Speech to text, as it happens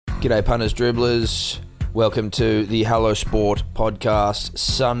G'day punters, dribblers. Welcome to the Hello Sport podcast,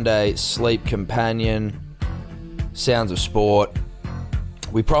 Sunday sleep companion, sounds of sport.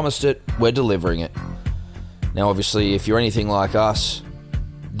 We promised it, we're delivering it. Now obviously if you're anything like us,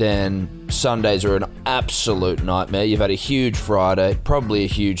 then Sundays are an absolute nightmare. You've had a huge Friday, probably a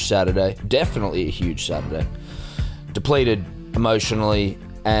huge Saturday, definitely a huge Saturday. Depleted emotionally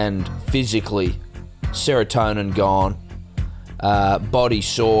and physically, serotonin gone. Body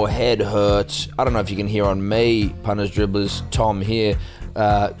sore, head hurts. I don't know if you can hear on me, punters, dribblers, Tom here.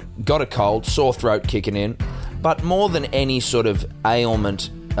 Got a cold, sore throat kicking in. But more than any sort of ailment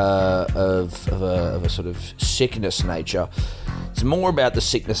of a sort of sickness nature, it's more about the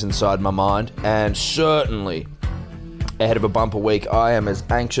sickness inside my mind. And certainly, ahead of a bumper week, I am as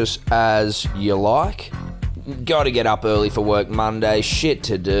anxious as you like. Got to get up early for work Monday, shit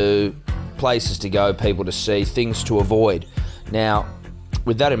to do, places to go, people to see, things to avoid. Now,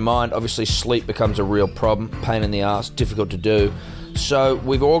 with that in mind, obviously sleep becomes a real problem, pain in the ass, difficult to do. So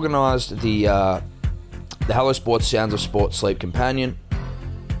we've organised the Hello Sports Sounds of Sport Sleep Companion.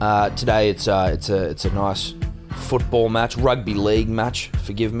 Today it's a nice football match, rugby league match.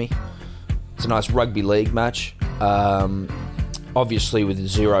 Forgive me. It's a nice rugby league match. Obviously with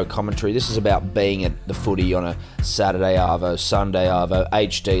zero commentary. This is about being at the footy on a Saturday arvo, Sunday arvo,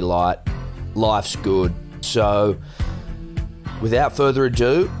 HD light. Life's good. So, without further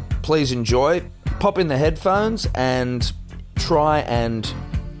ado, please enjoy. Pop in the headphones and try and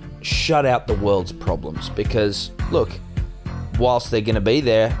shut out the world's problems. Because, look, whilst they're going to be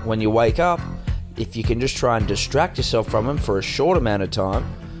there when you wake up, if you can just try and distract yourself from them for a short amount of time,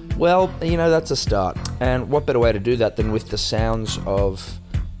 well, you know, that's a start. And what better way to do that than with the sounds of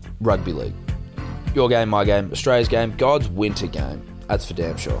rugby league? Your game, my game, Australia's game, God's winter game. That's for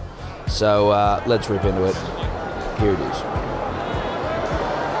damn sure. So let's rip into it. Here it is.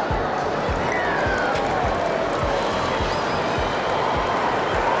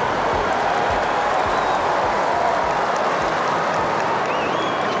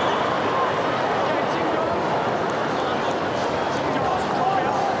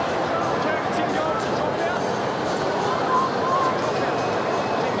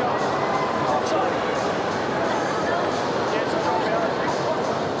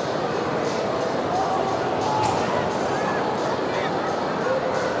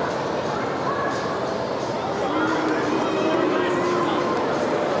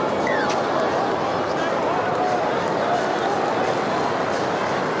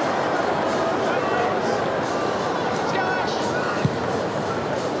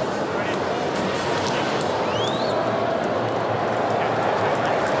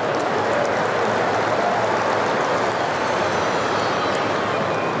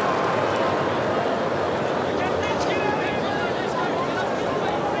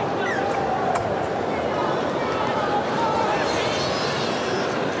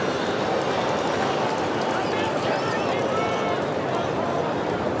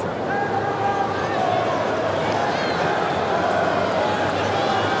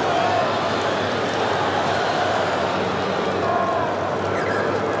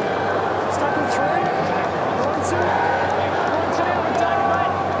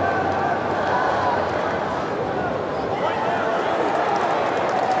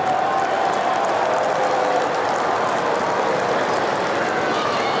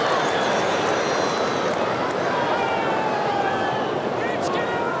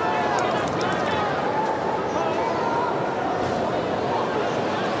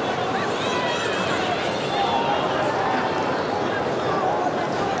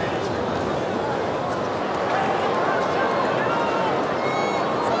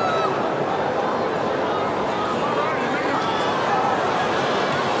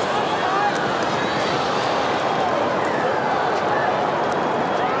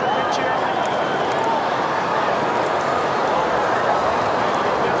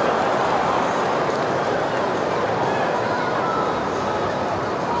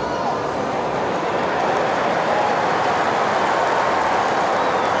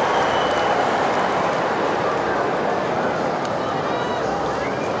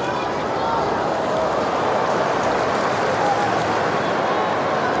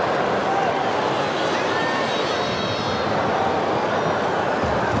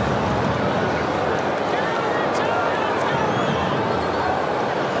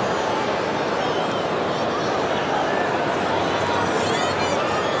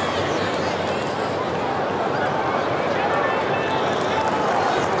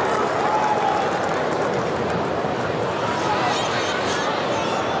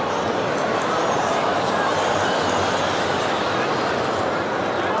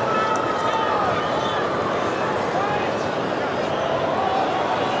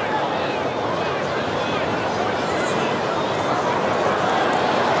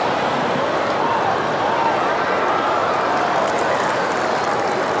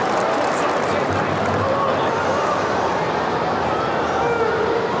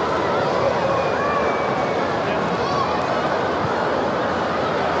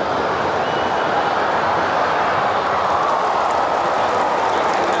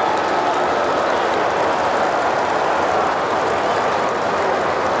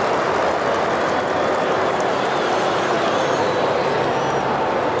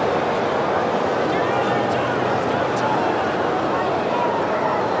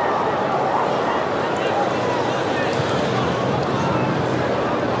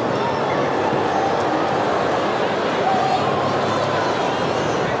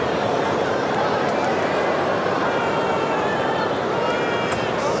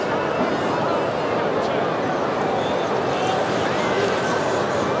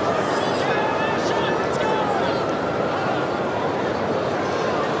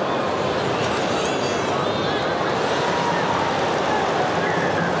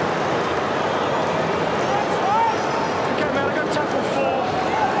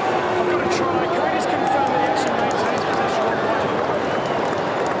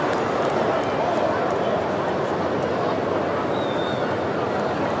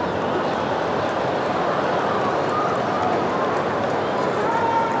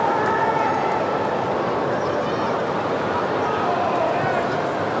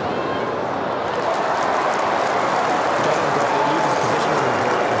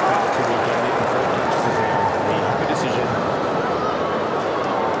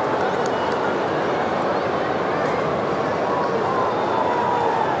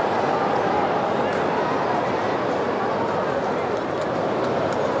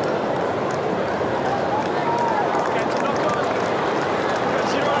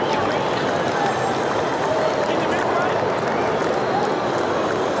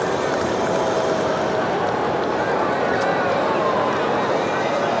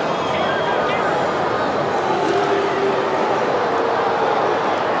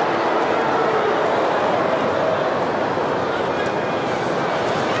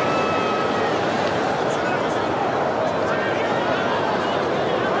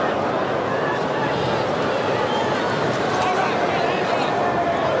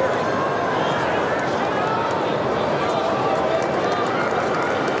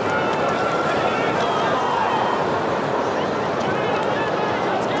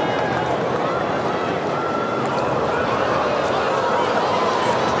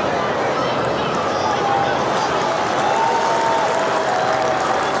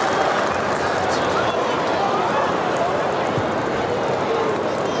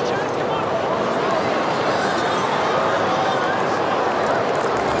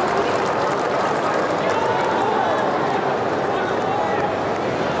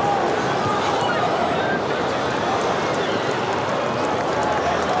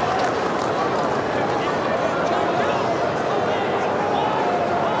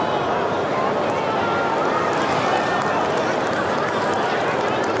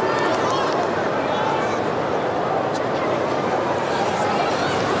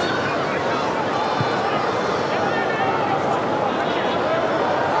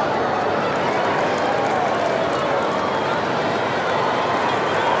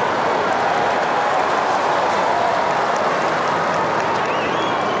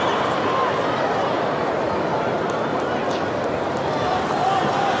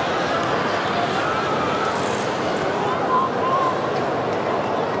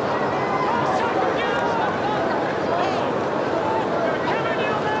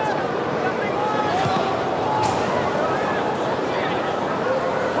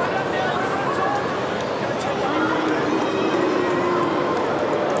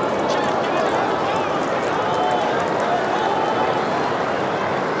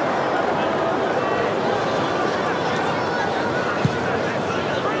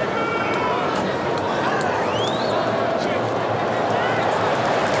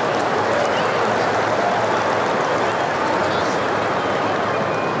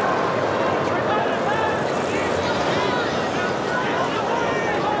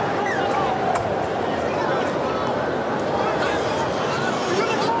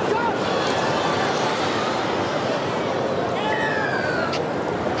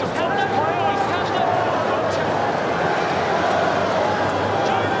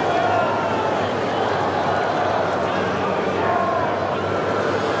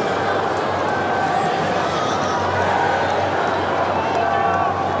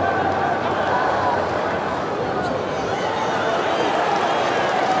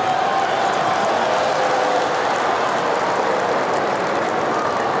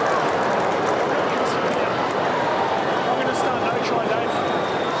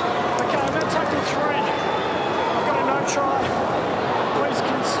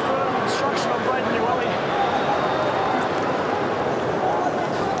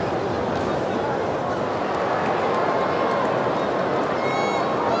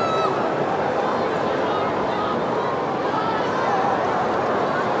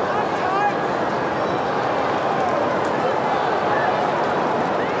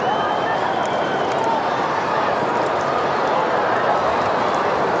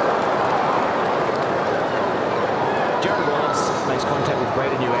 makes contact with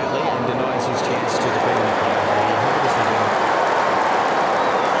Braden New Outley and denies his chance to defend the player.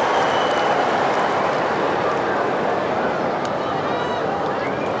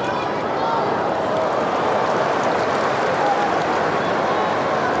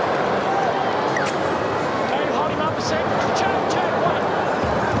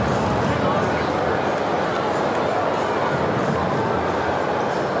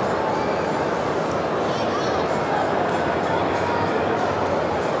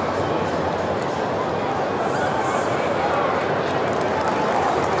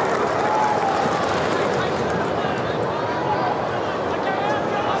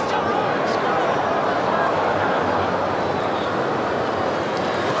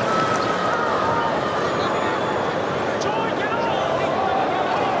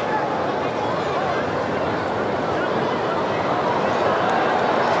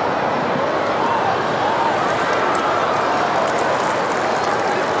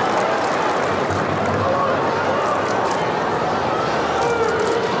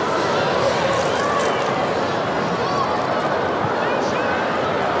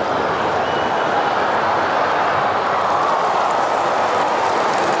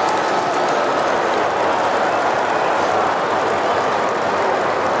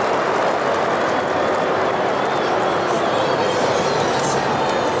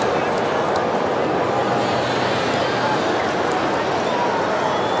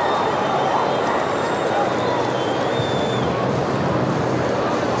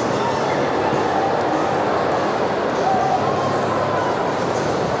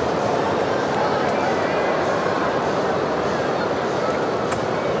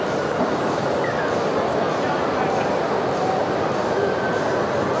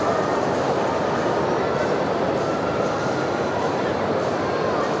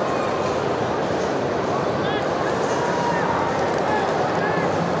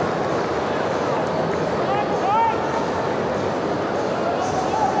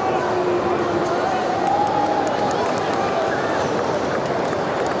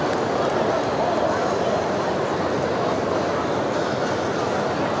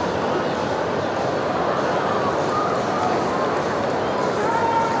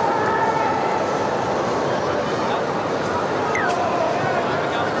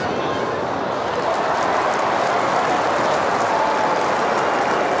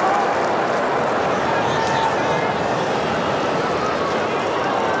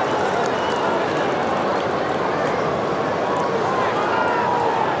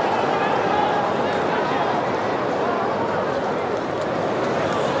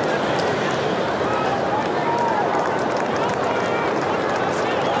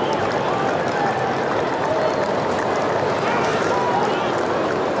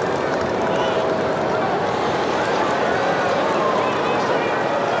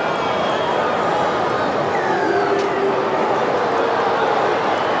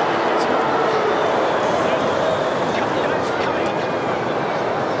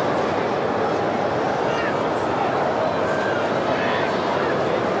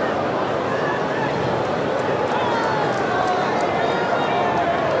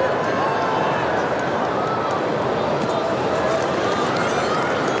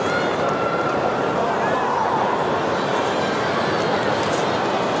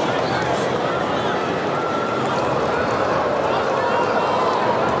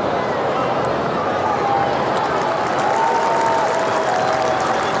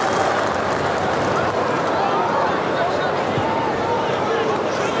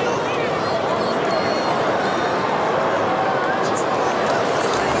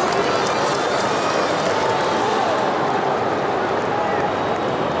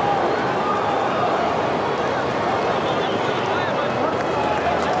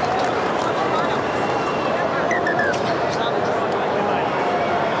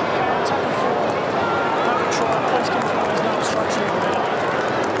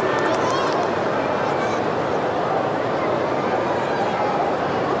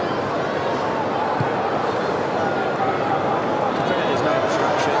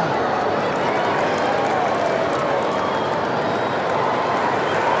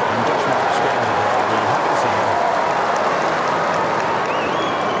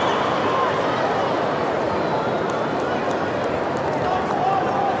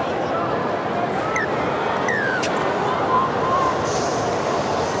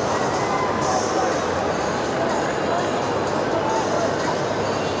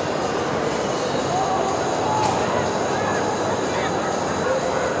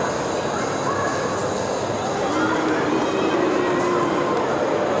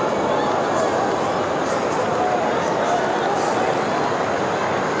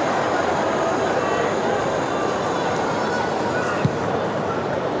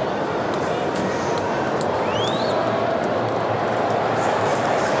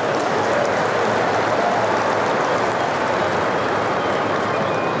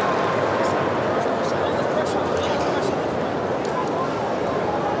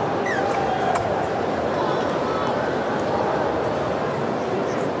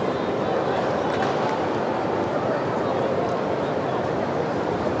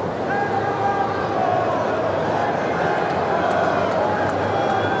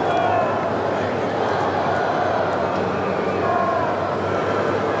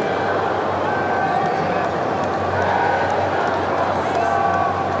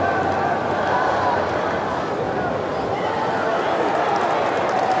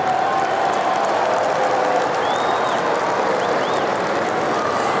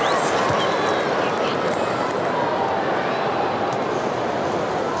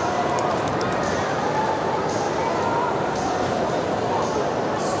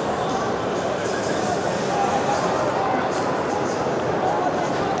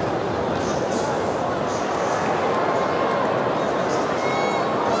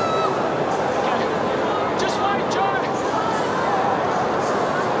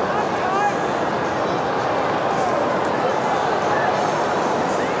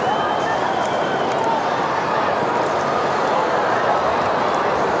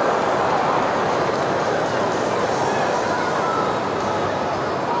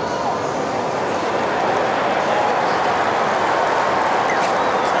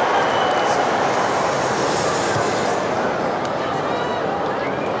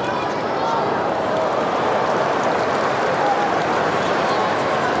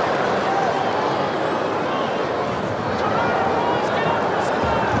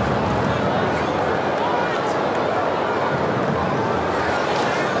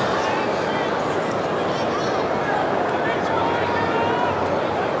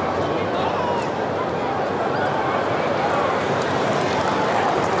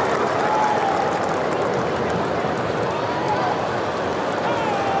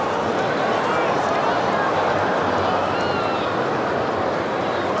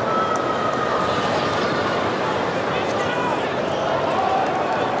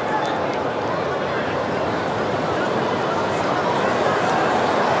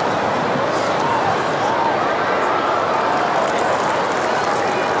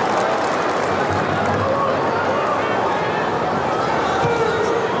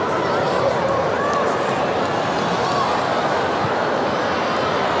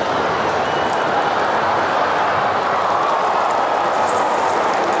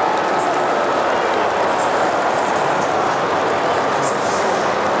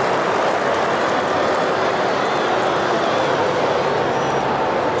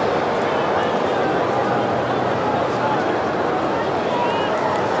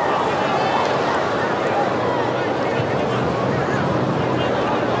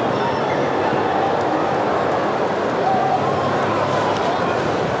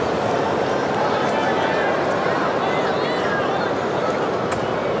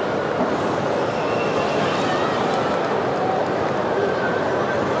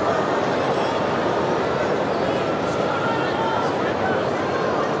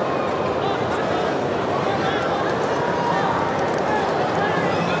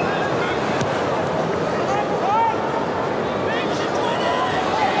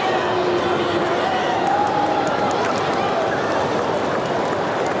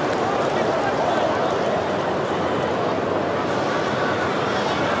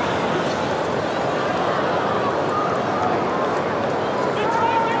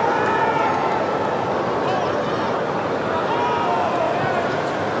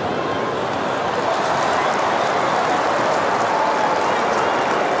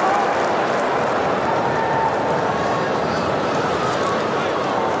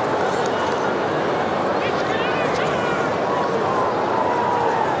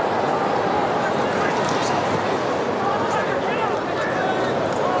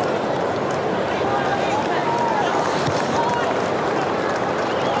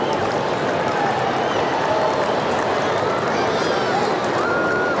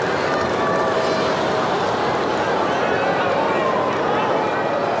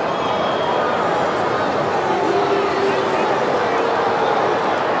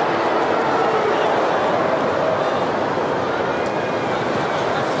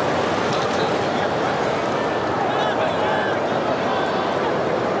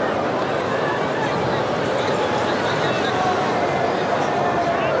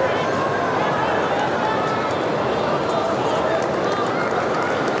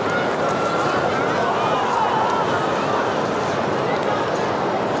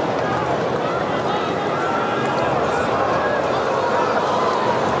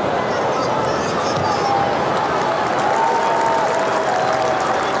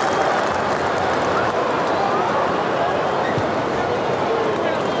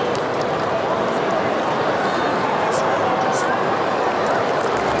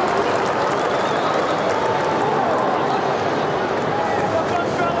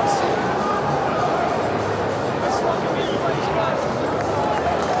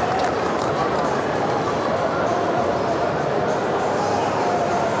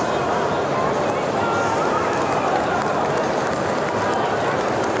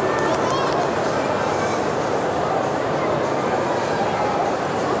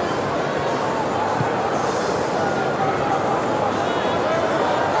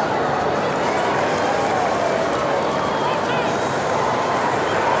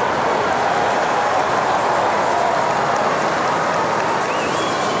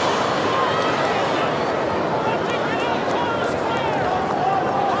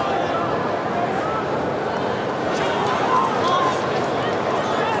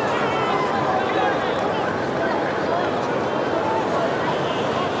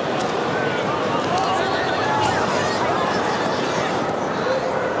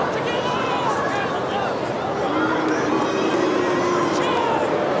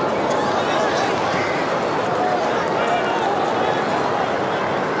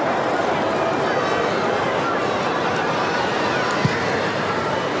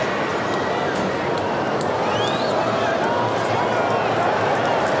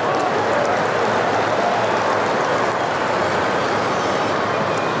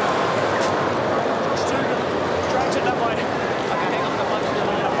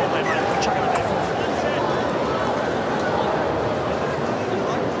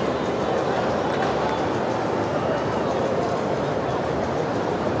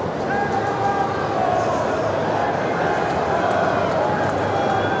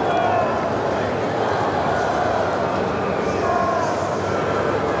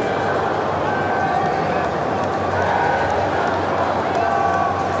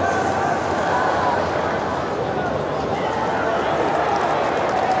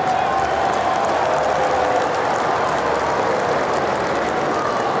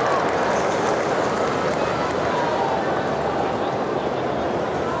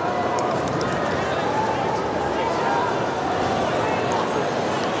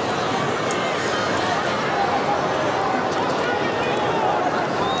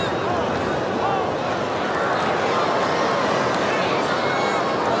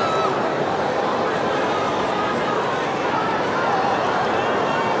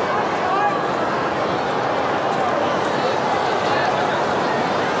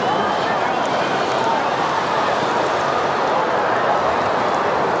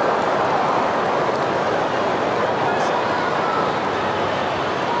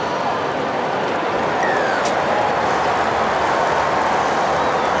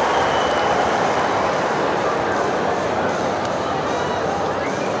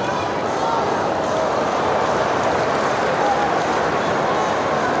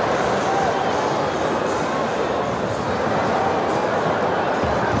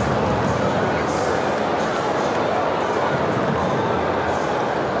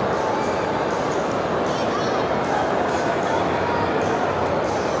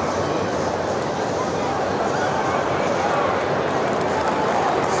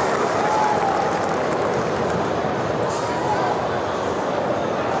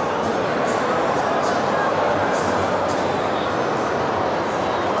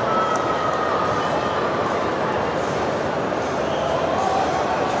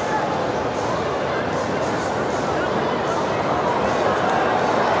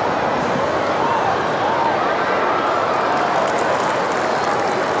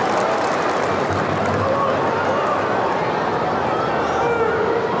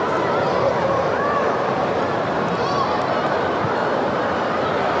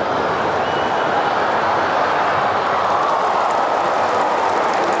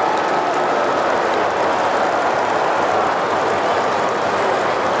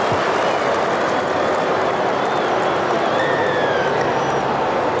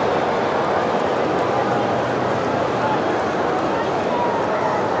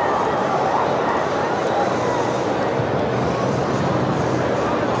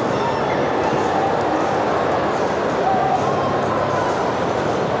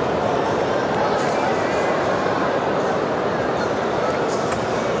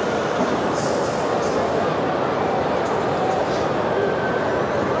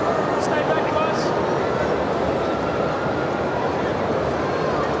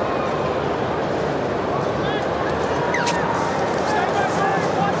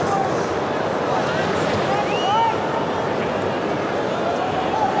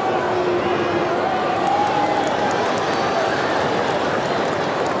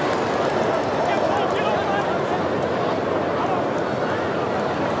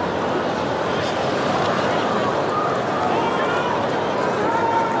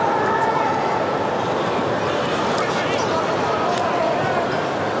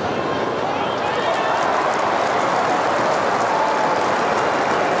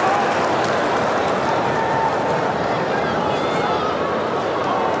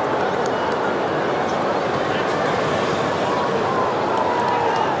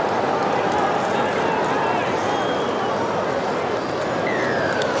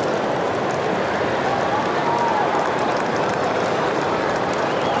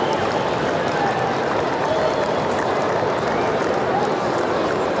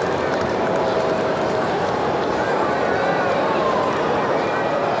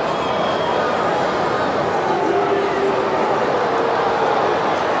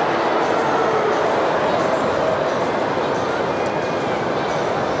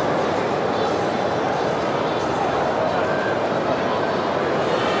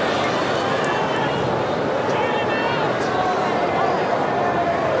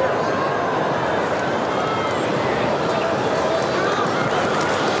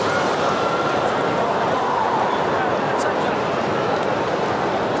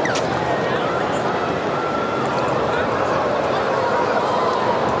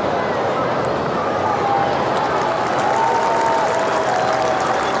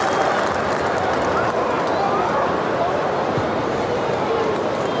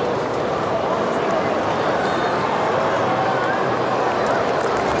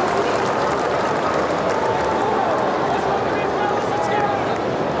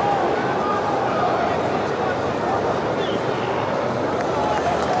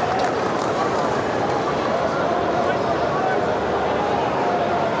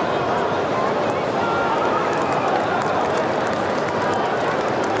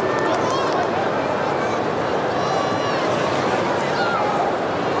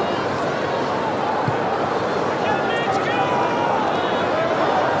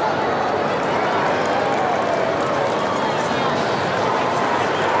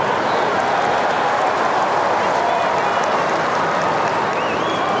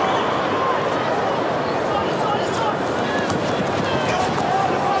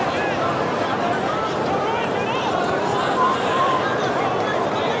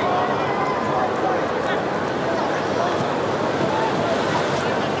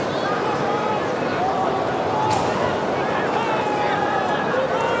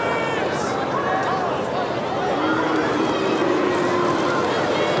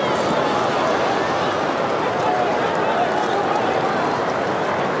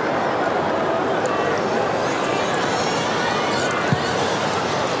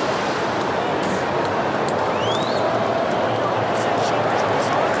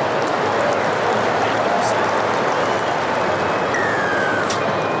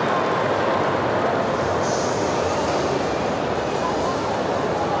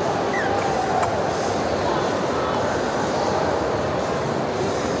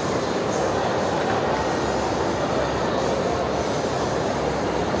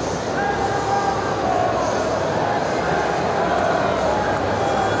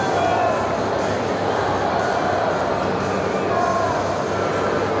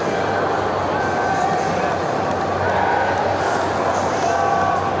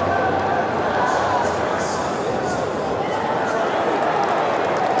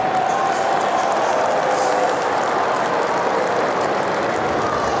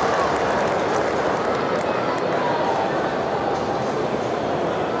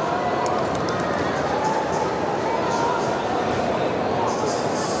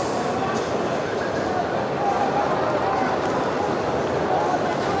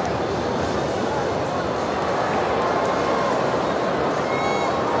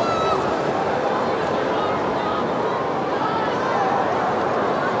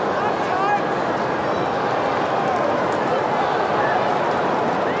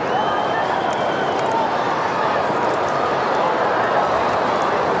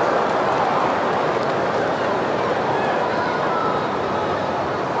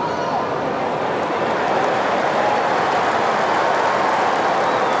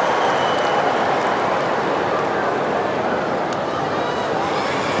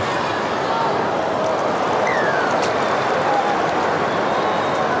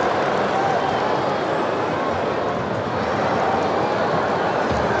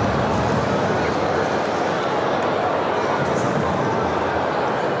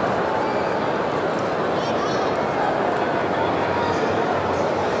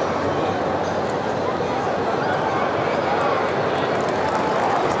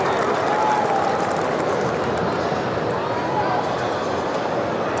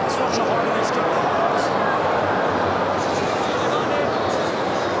 such a heart of this game.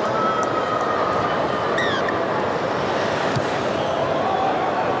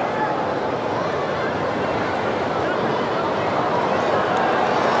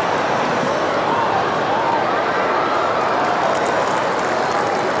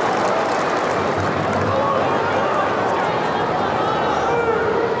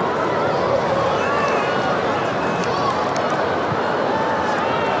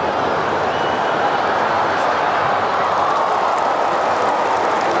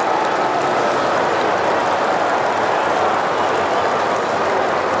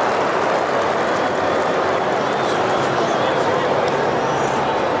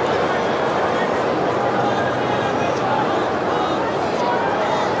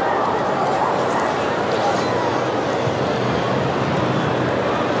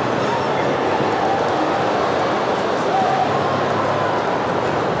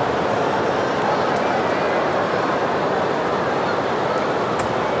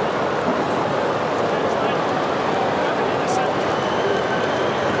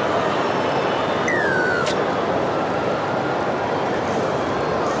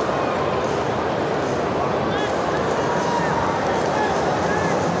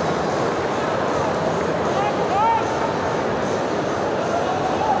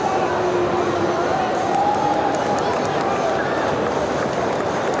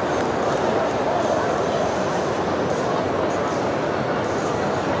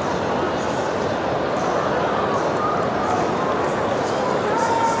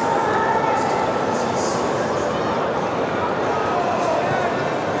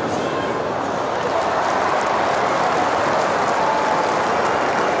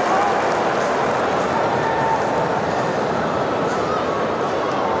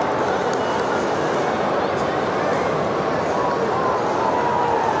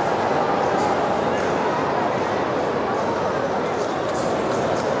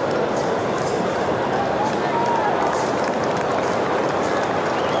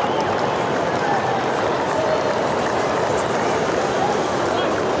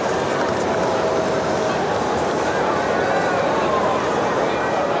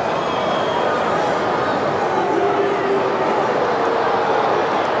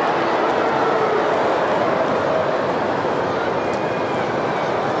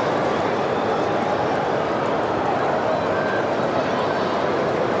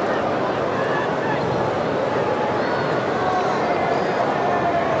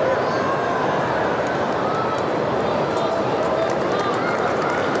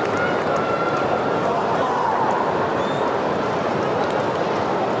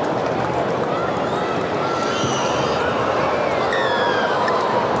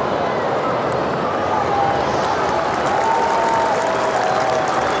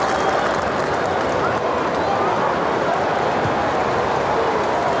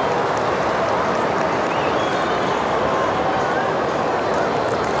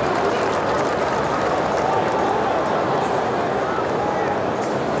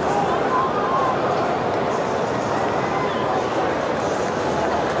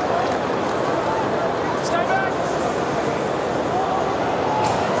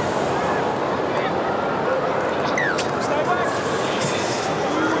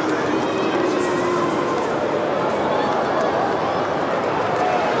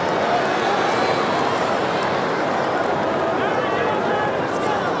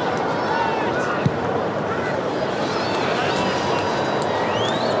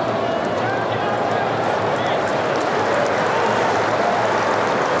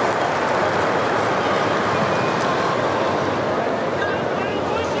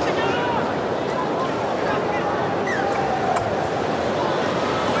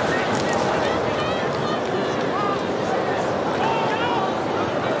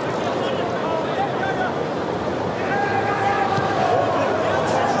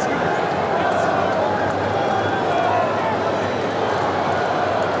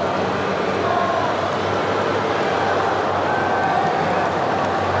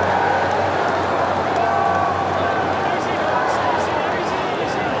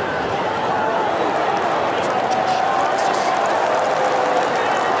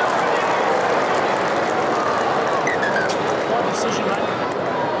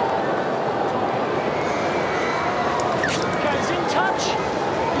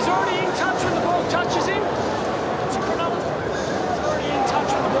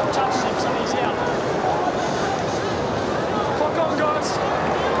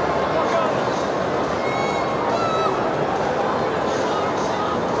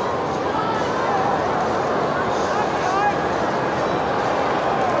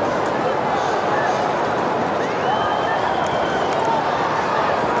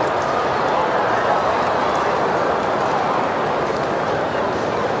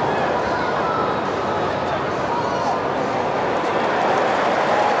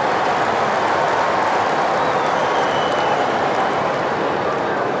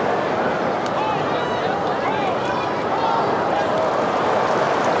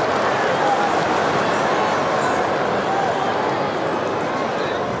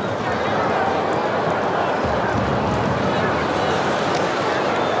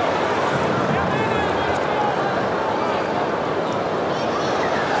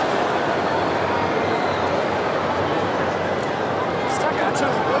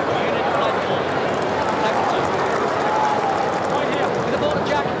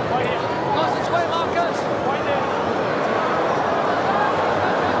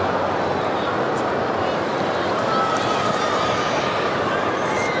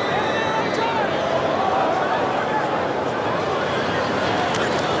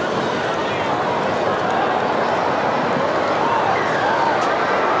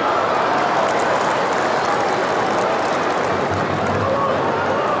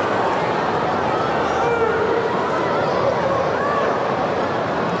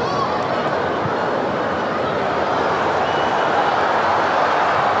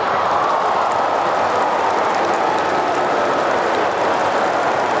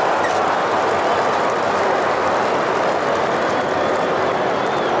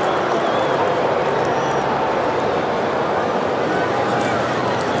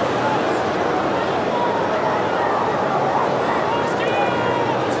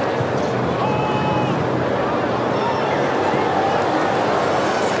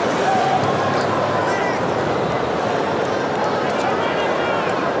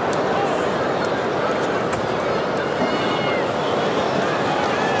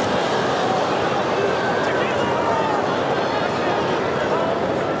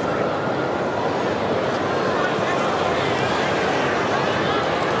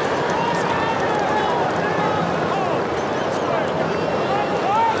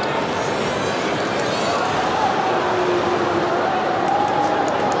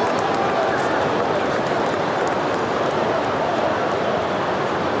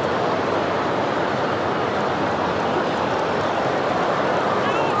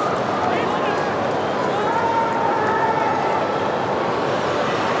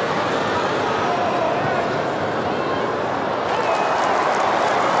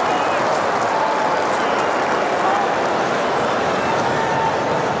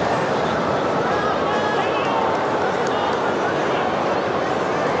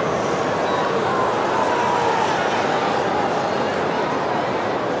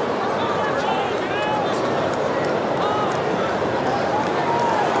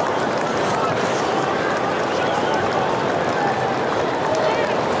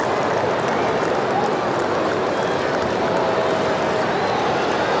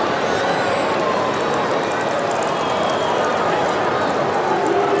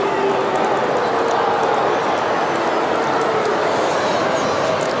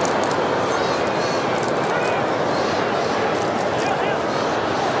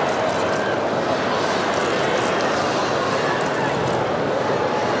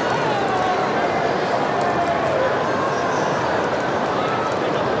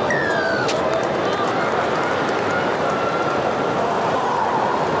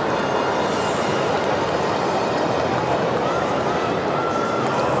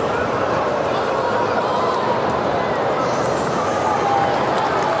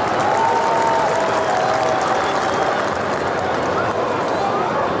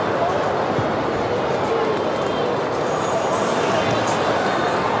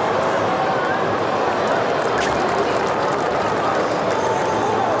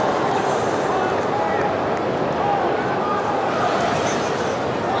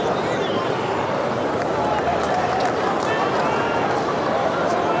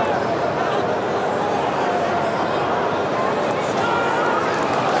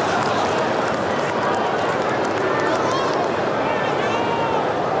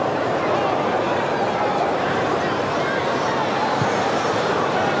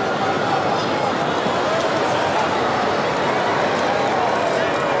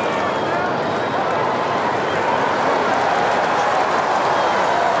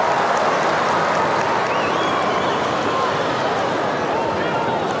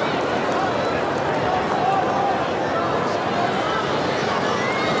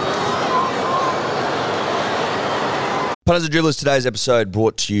 Punters and Dribblers, today's episode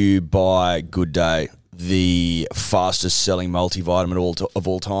brought to you by Good Day, the fastest selling multivitamin of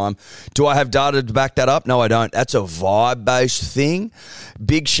all time. Do I have data to back that up? No, I don't. That's a vibe-based thing.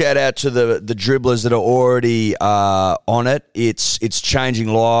 Big shout out to the dribblers that are already on it. It's changing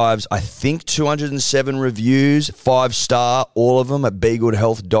lives. I think 207 reviews, 5-star, all of them at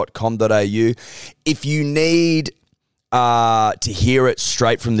begoodhealth.com.au. If you need to hear it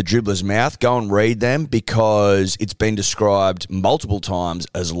straight from the dribbler's mouth, go and read them because it's been described multiple times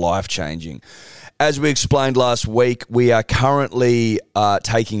as life-changing. As we explained last week, we are currently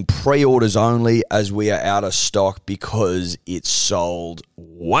taking pre-orders only as we are out of stock because it's sold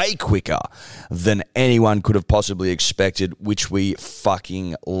way quicker than anyone could have possibly expected, which we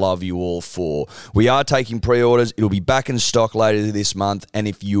fucking love you all for. We are taking pre-orders. It'll be back in stock later this month, and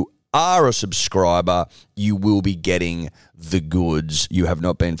if you are a subscriber, you will be getting the goods. You have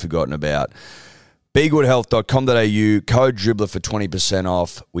not been forgotten about. BeGoodHealth.com.au, code dribbler for 20%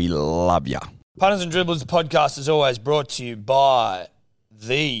 off. We love ya. Punters and Dribblers, the podcast is always brought to you by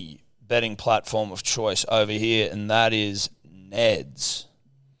the betting platform of choice over here, and that is Neds.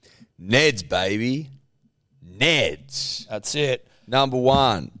 Neds, baby. Neds. That's it. Number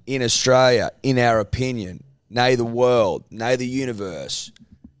one in Australia, in our opinion. Nay the world, nay the universe,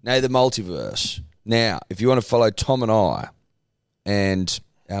 nay the multiverse. Now, if you want to follow Tom and I and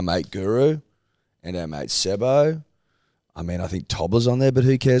our mate Guru and our mate Sebo, I mean, I think Tobler's on there, but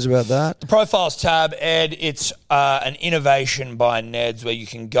who cares about that? The Profiles tab, Ed, it's an innovation by Neds where you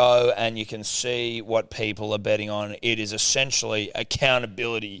can go and you can see what people are betting on. It is essentially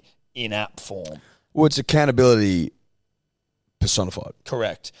accountability in app form. Well, it's accountability personified.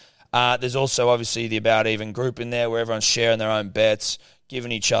 Correct. There's also obviously the About Even group in there where everyone's sharing their own bets,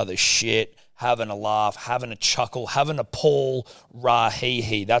 giving each other shit, having a laugh, having a chuckle, having a Paul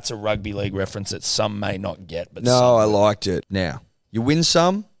Rahihi. That's a rugby league reference that some may not get. But no, I liked it. Now, you win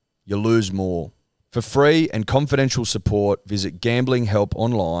some, you lose more. For free and confidential support, visit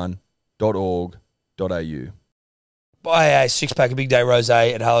gamblinghelponline.org.au. Buy a six-pack of Big Day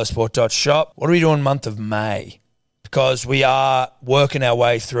Rosé at hellosport.shop. What are we doing month of May? Because we are working our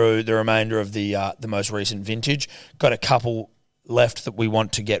way through the remainder of the most recent vintage. Got a couple left that we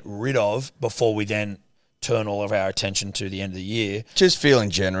want to get rid of before we then turn all of our attention to the end of the year. Just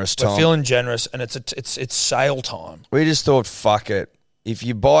feeling generous, Tom. We're feeling generous, and it's sale time. We just thought, fuck it. If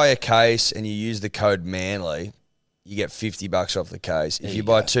you buy a case and you use the code Manly, you get $50 off the case. If you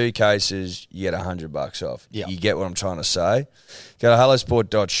buy 2 cases, you get $100 off. Yep. You get what I'm trying to say? Go to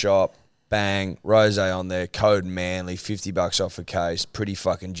hellosport.shop. Bang, rosé on there, code Manly, $50 off a case. Pretty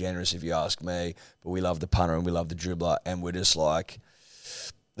fucking generous if you ask me. But we love the punter and we love the dribbler, and we're just like,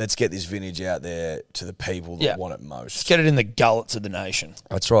 let's get this vintage out there to the people that want it most. Let's get it in the gullets of the nation.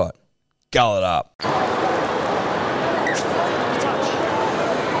 That's right. Gull it up.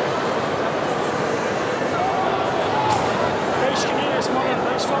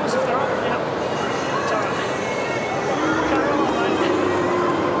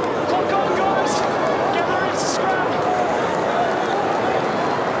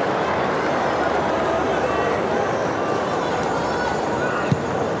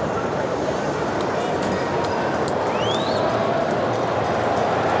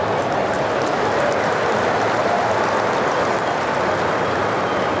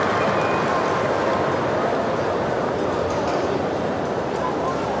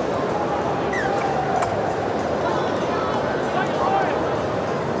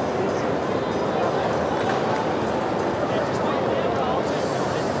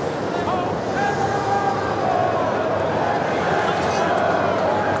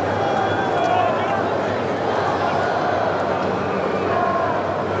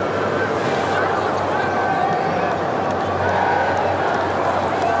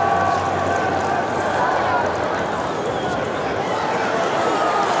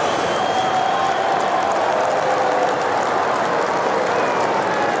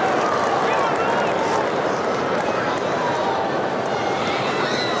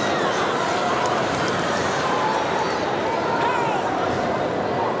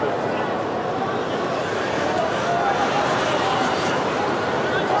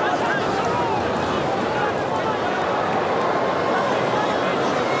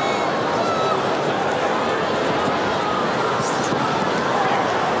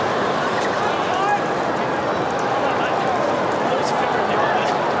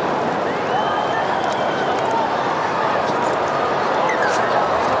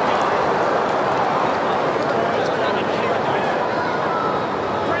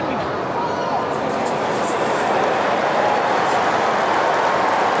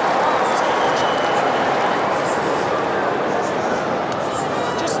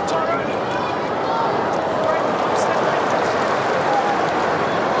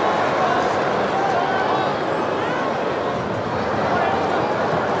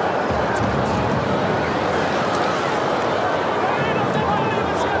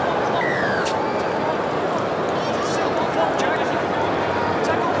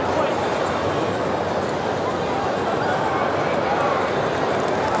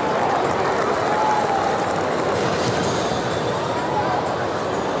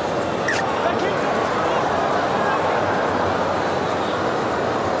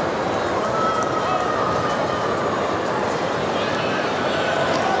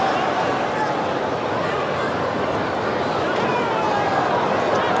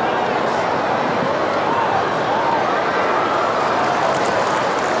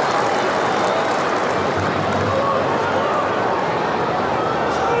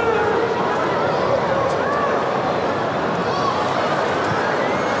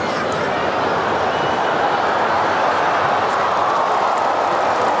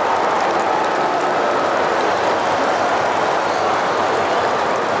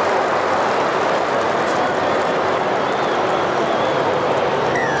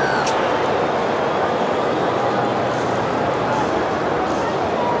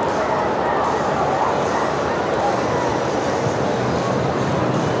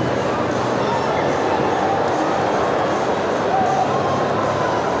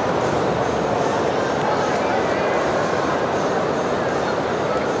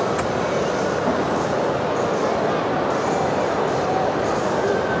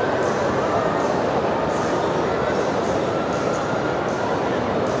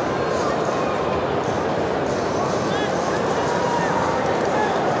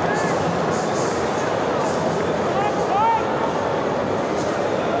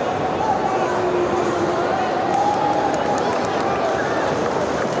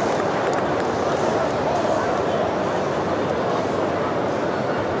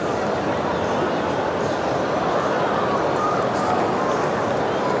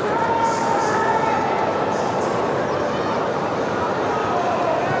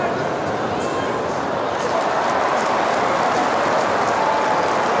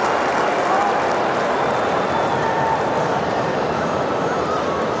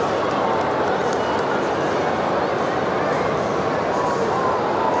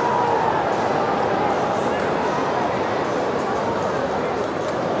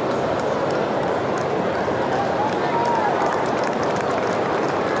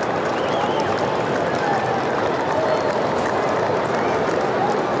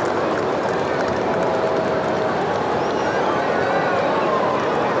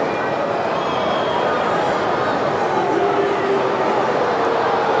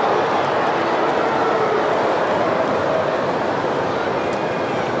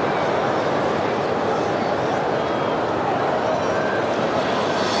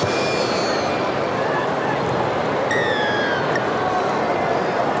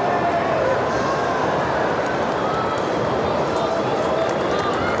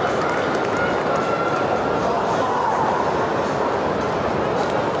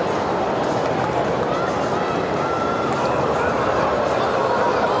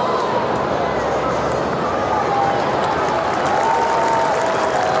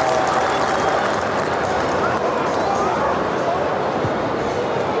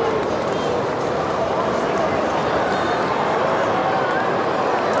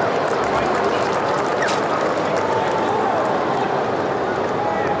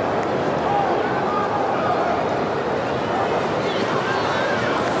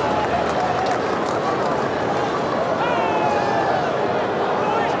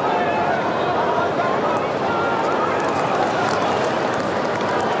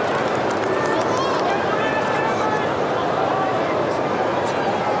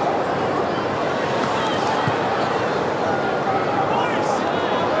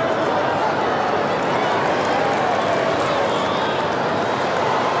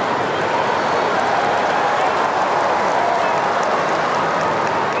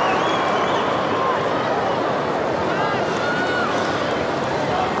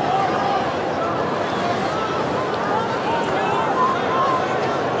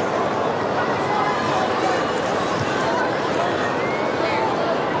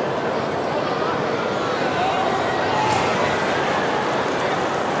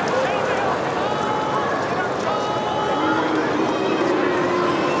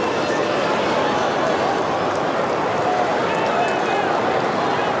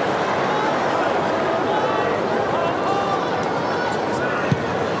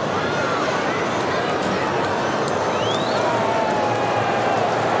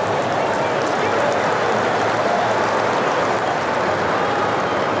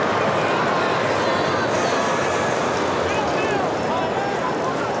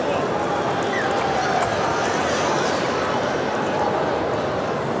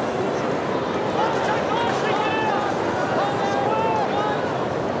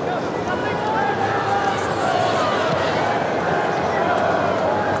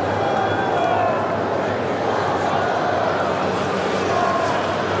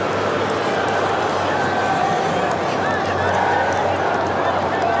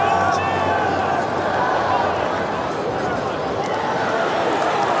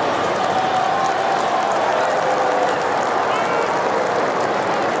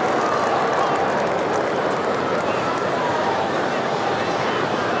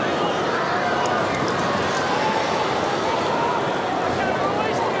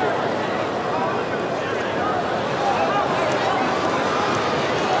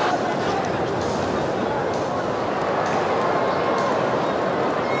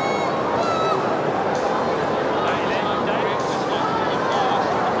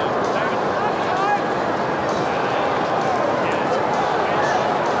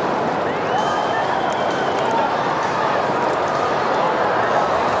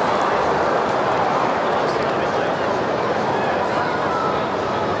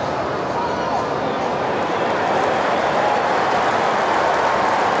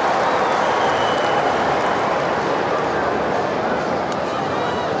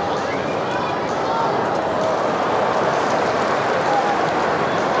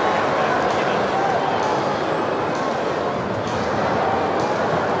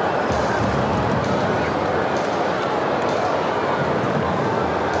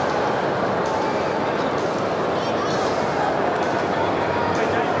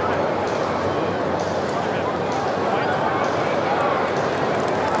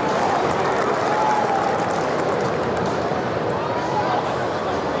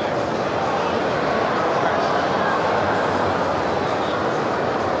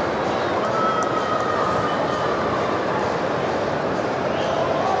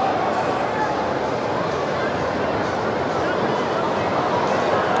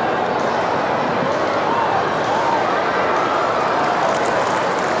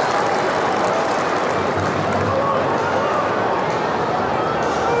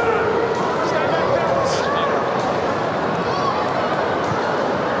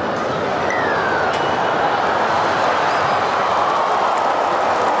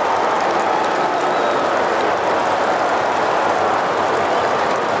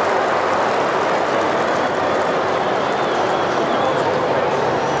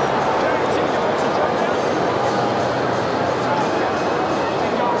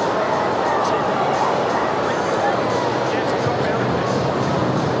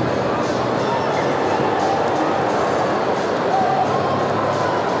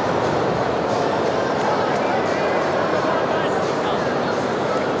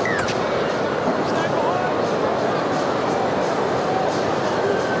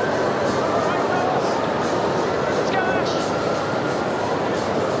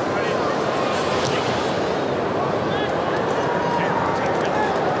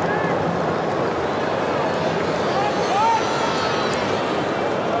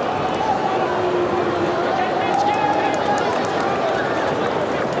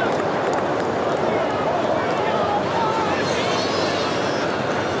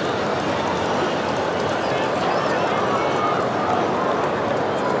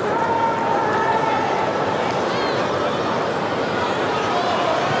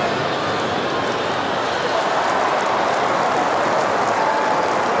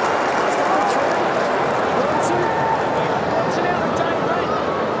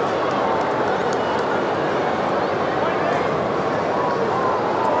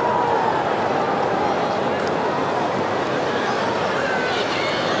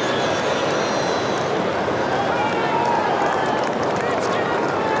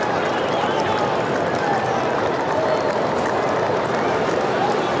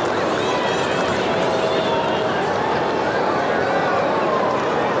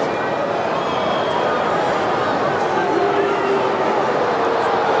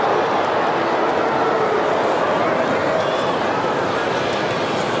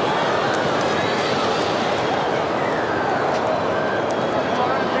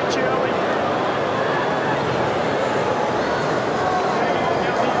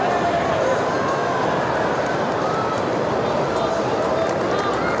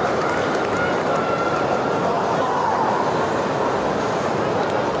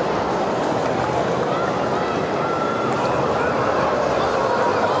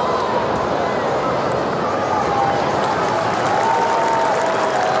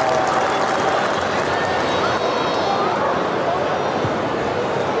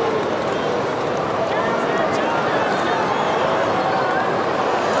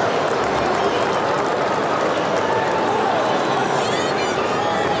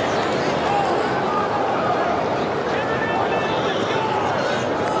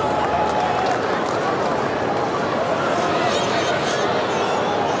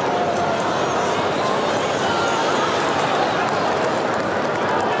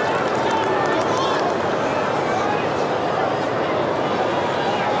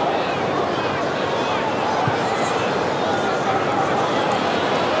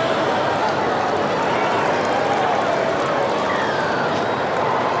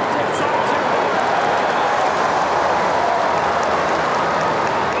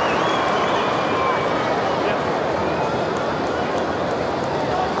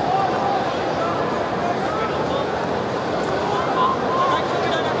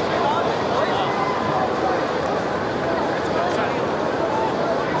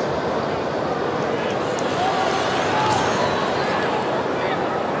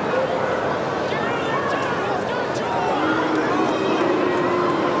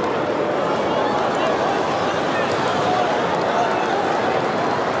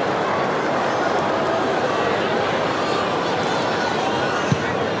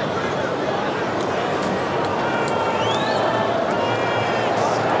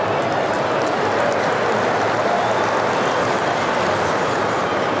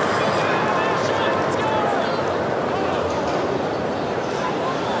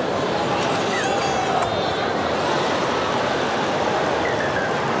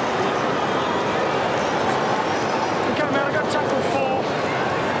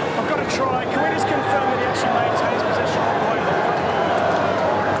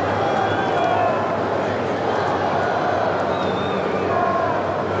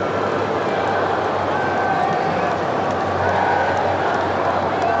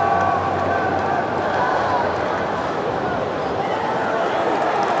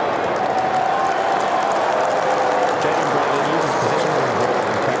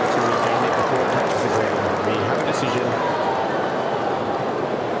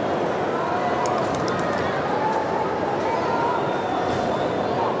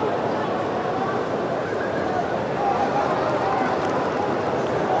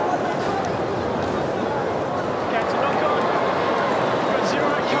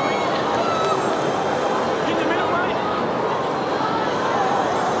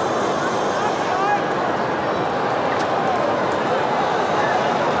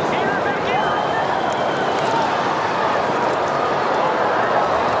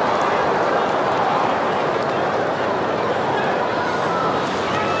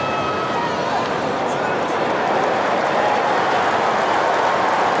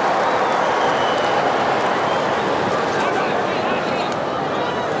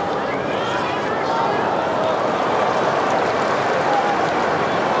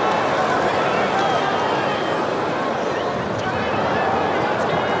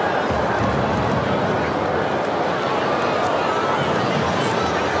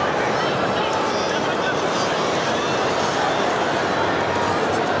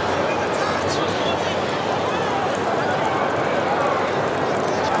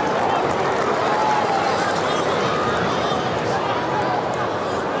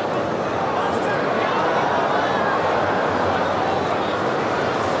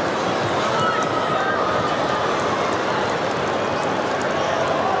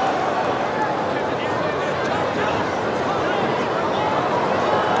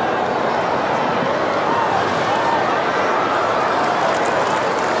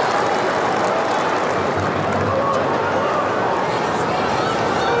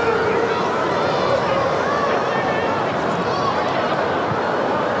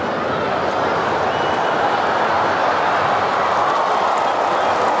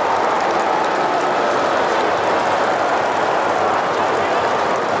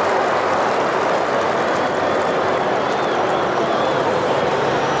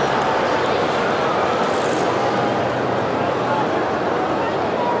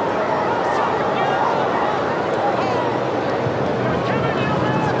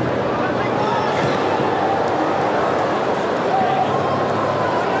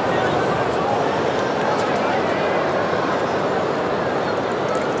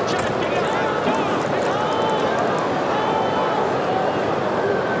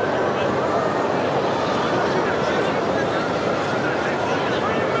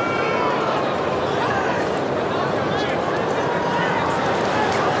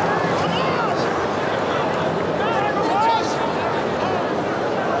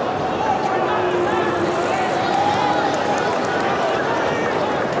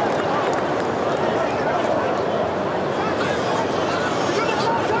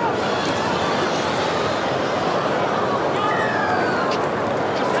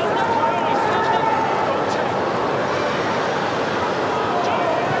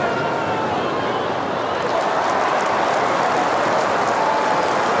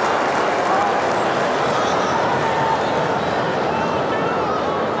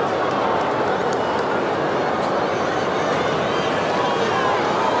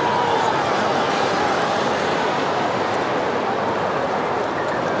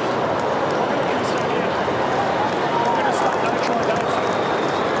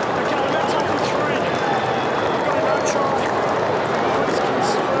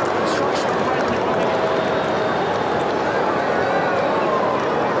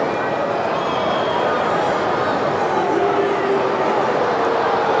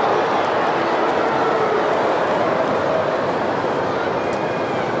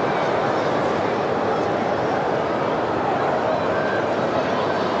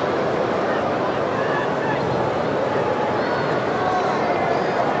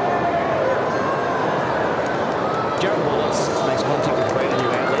 Roberts makes contact with Brandon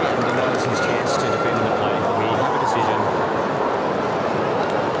Outley and denies his chance to defend the play. We have a decision.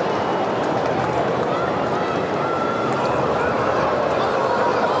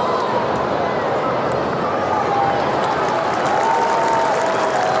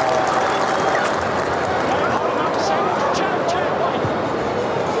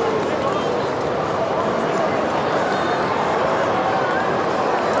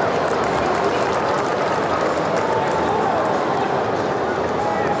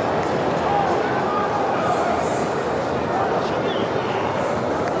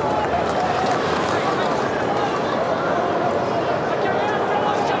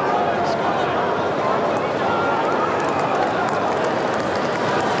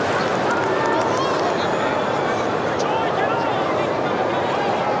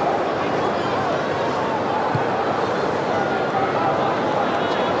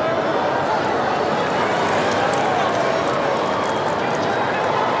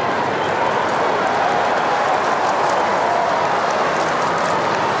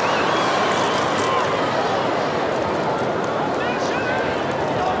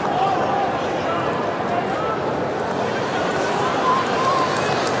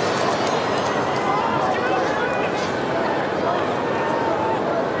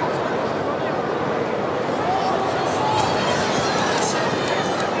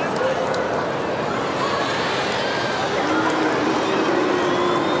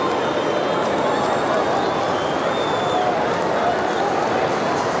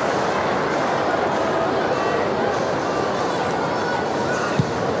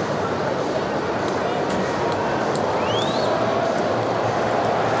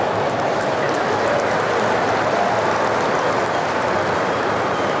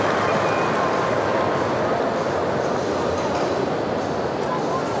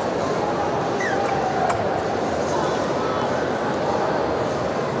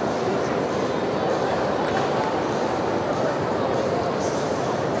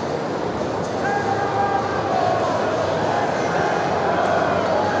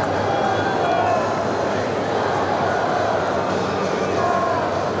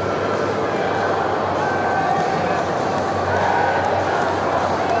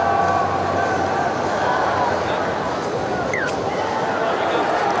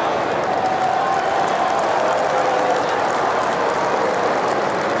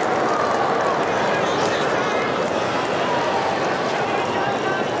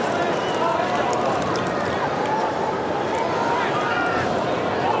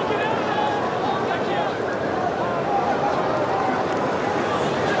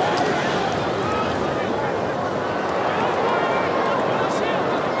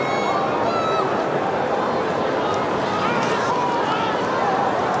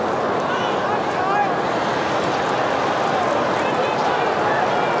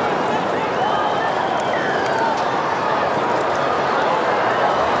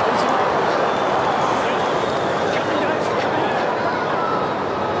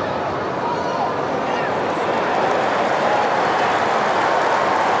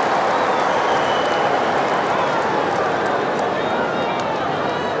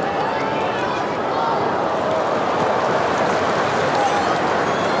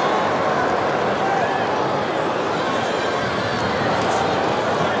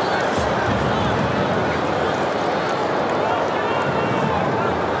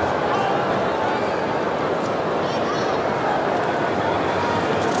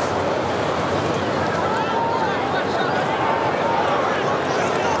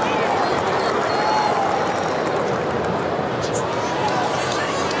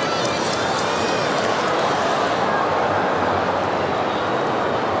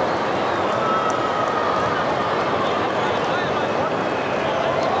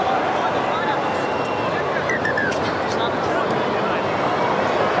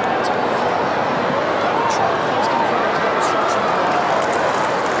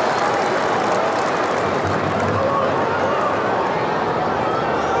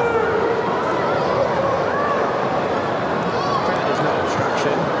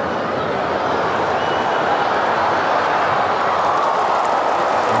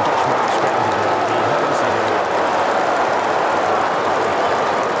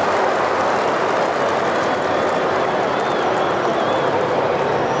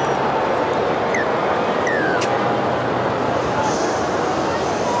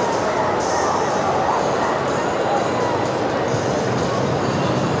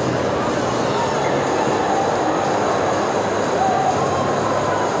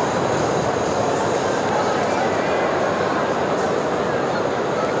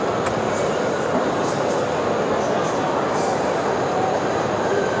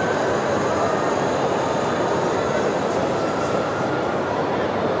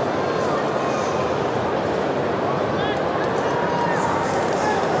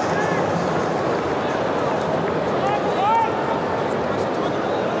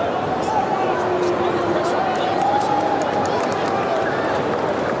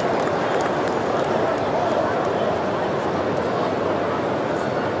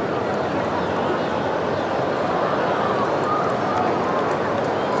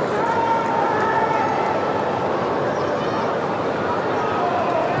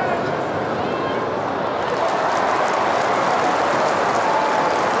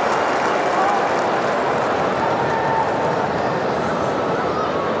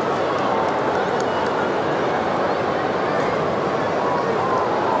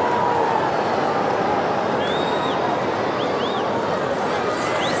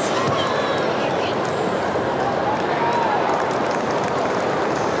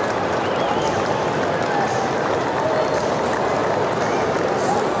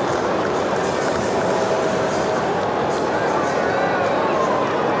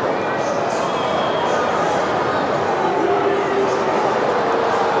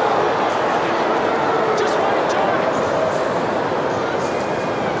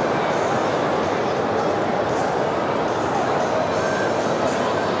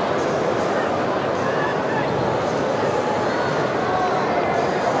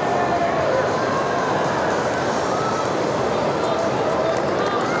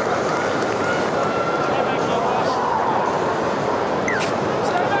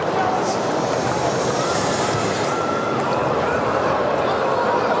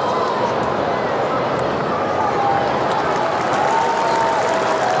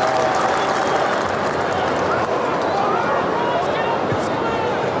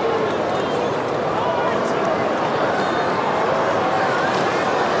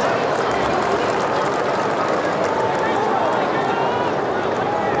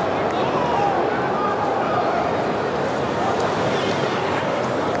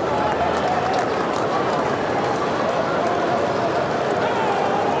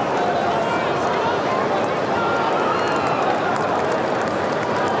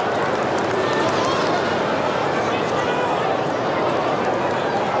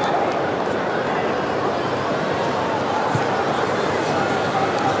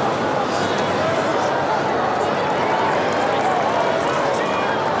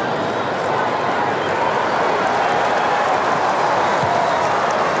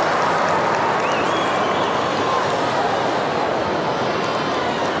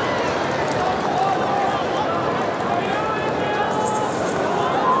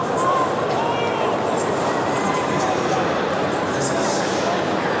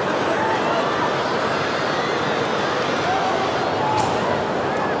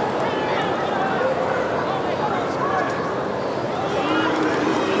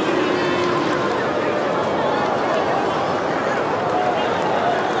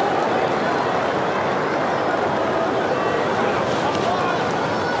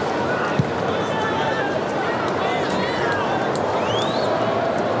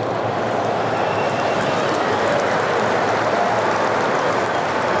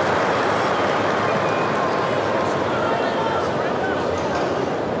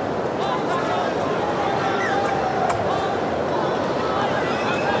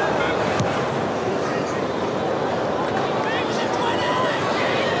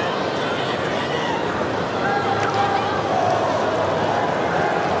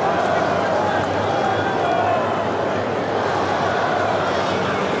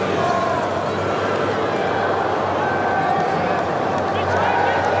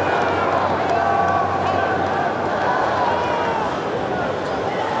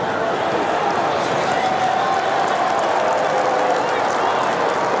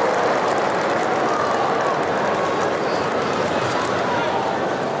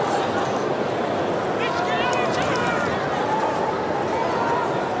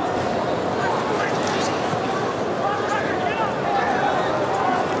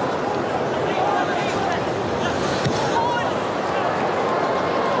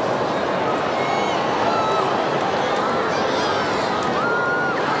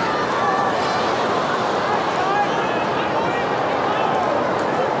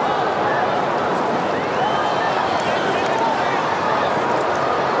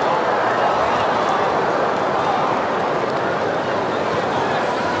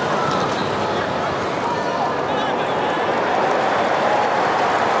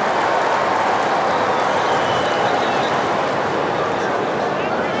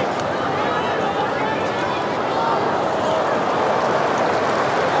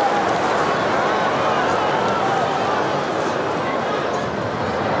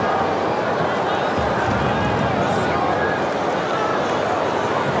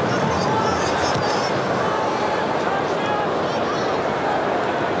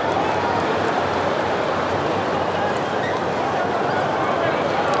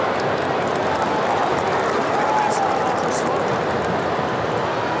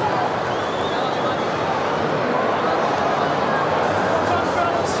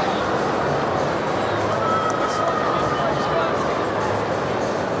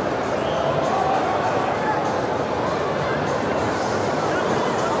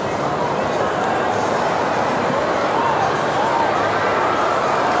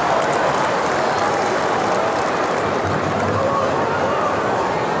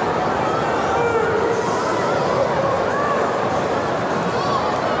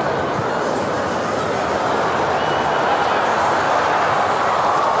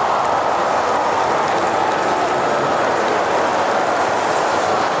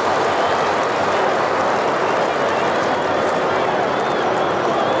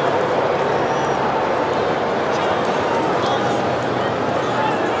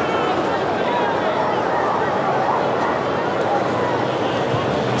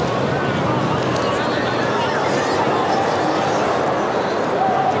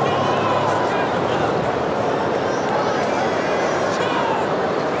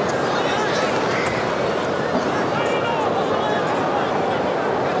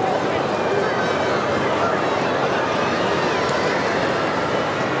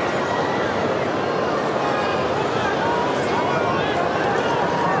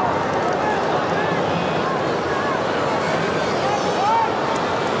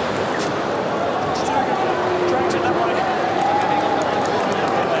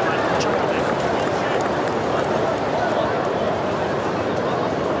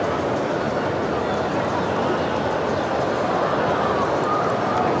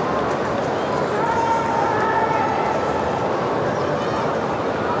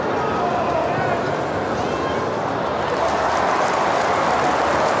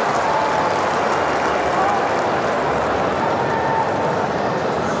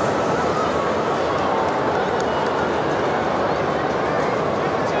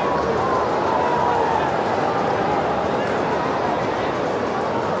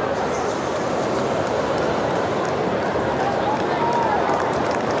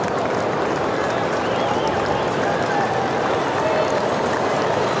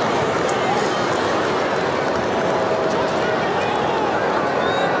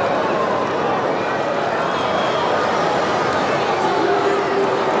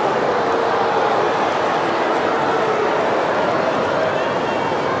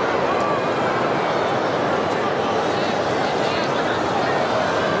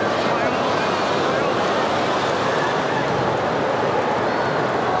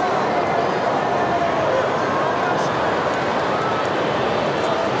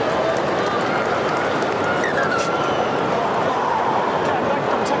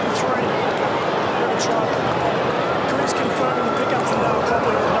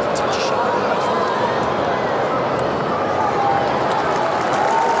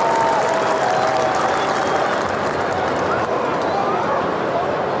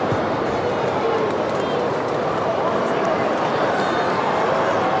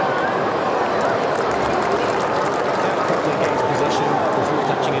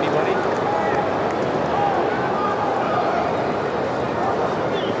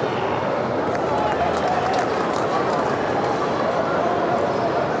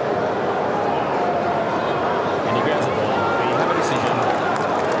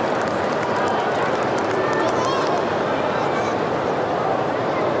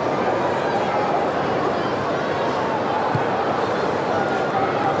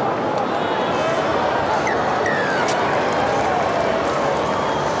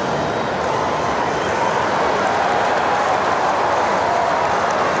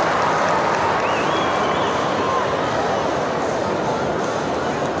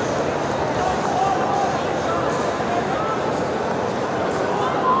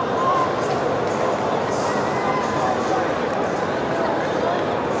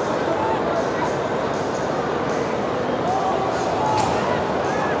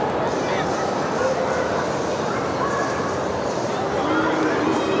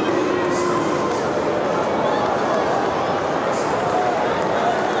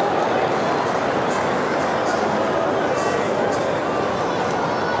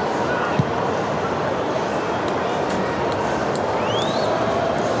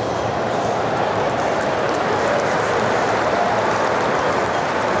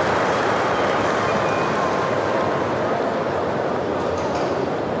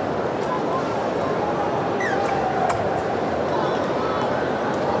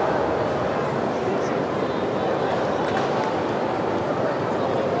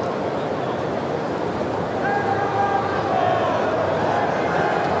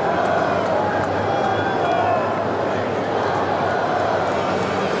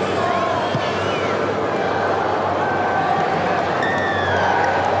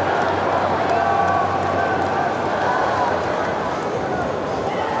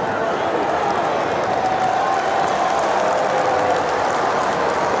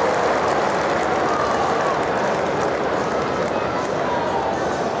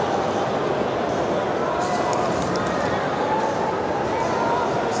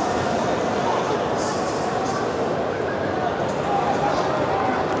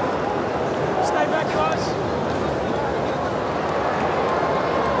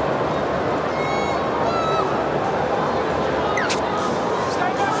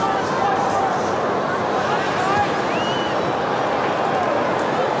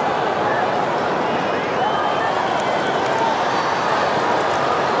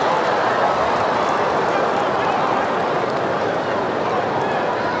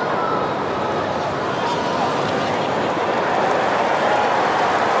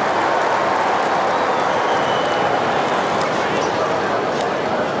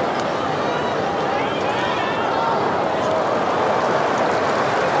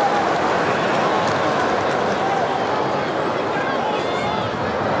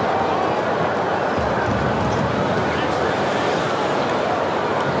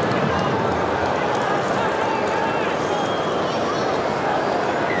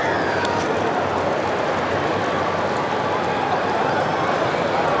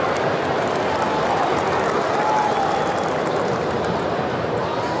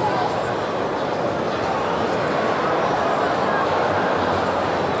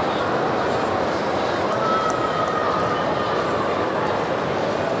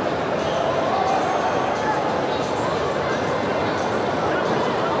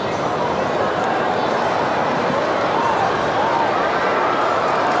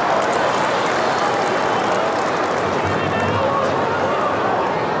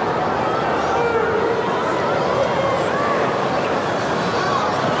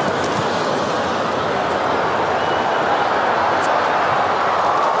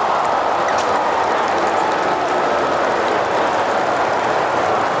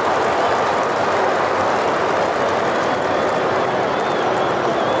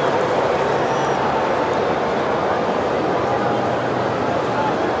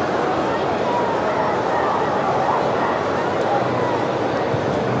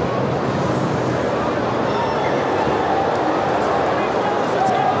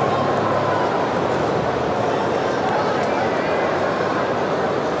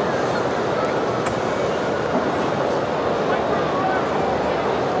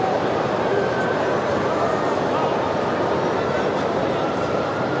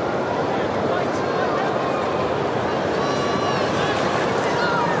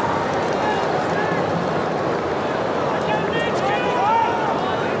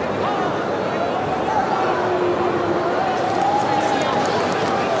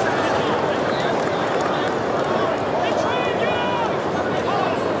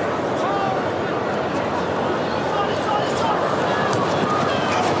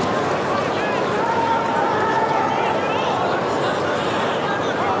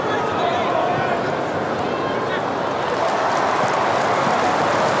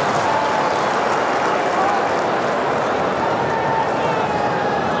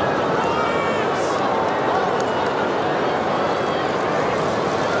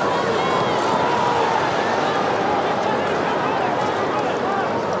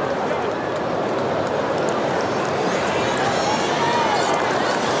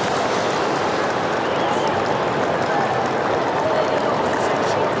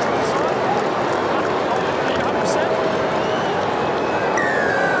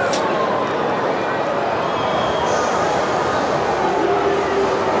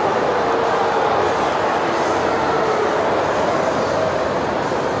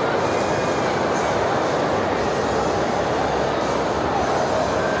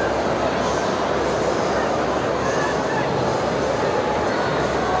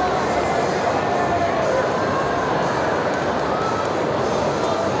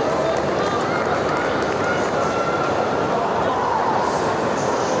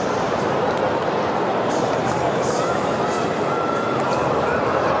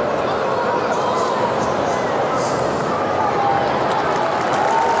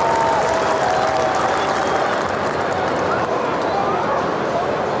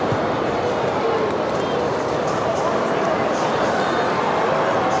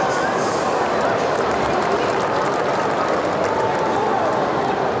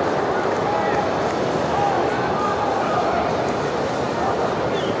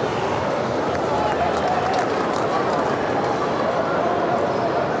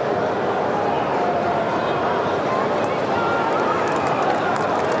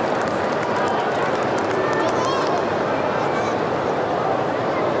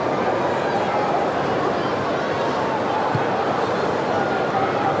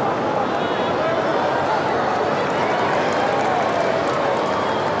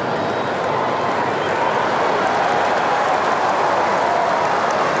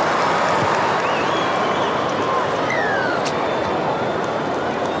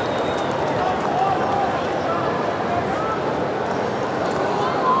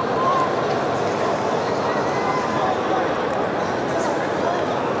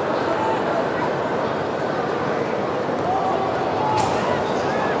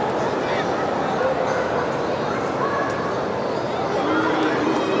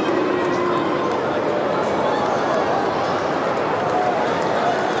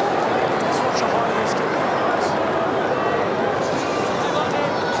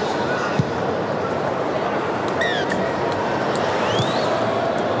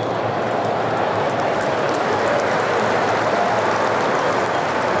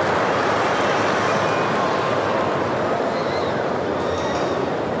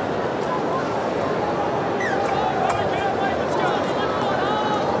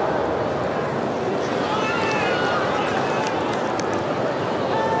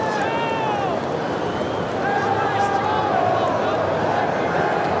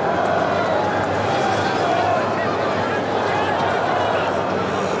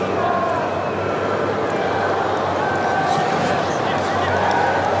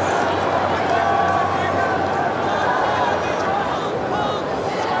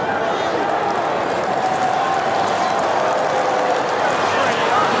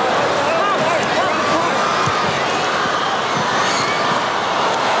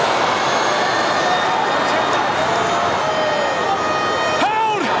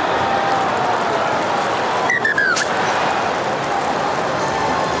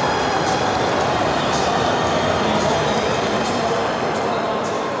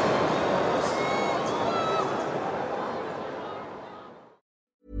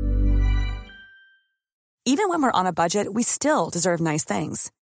 Even when we're on a budget, we still deserve nice things.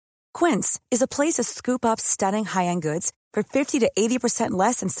 Quince is a place to scoop up stunning high-end goods for 50 to 80%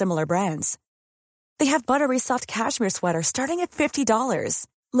 less than similar brands. They have buttery soft cashmere sweaters starting at $50,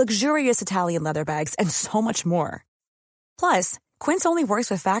 luxurious Italian leather bags, and so much more. Plus, Quince only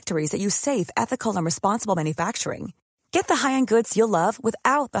works with factories that use safe, ethical, and responsible manufacturing. Get the high-end goods you'll love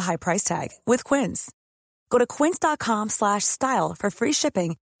without the high price tag with Quince. Go to quince.com/style for free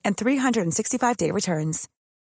shipping and 365-day returns.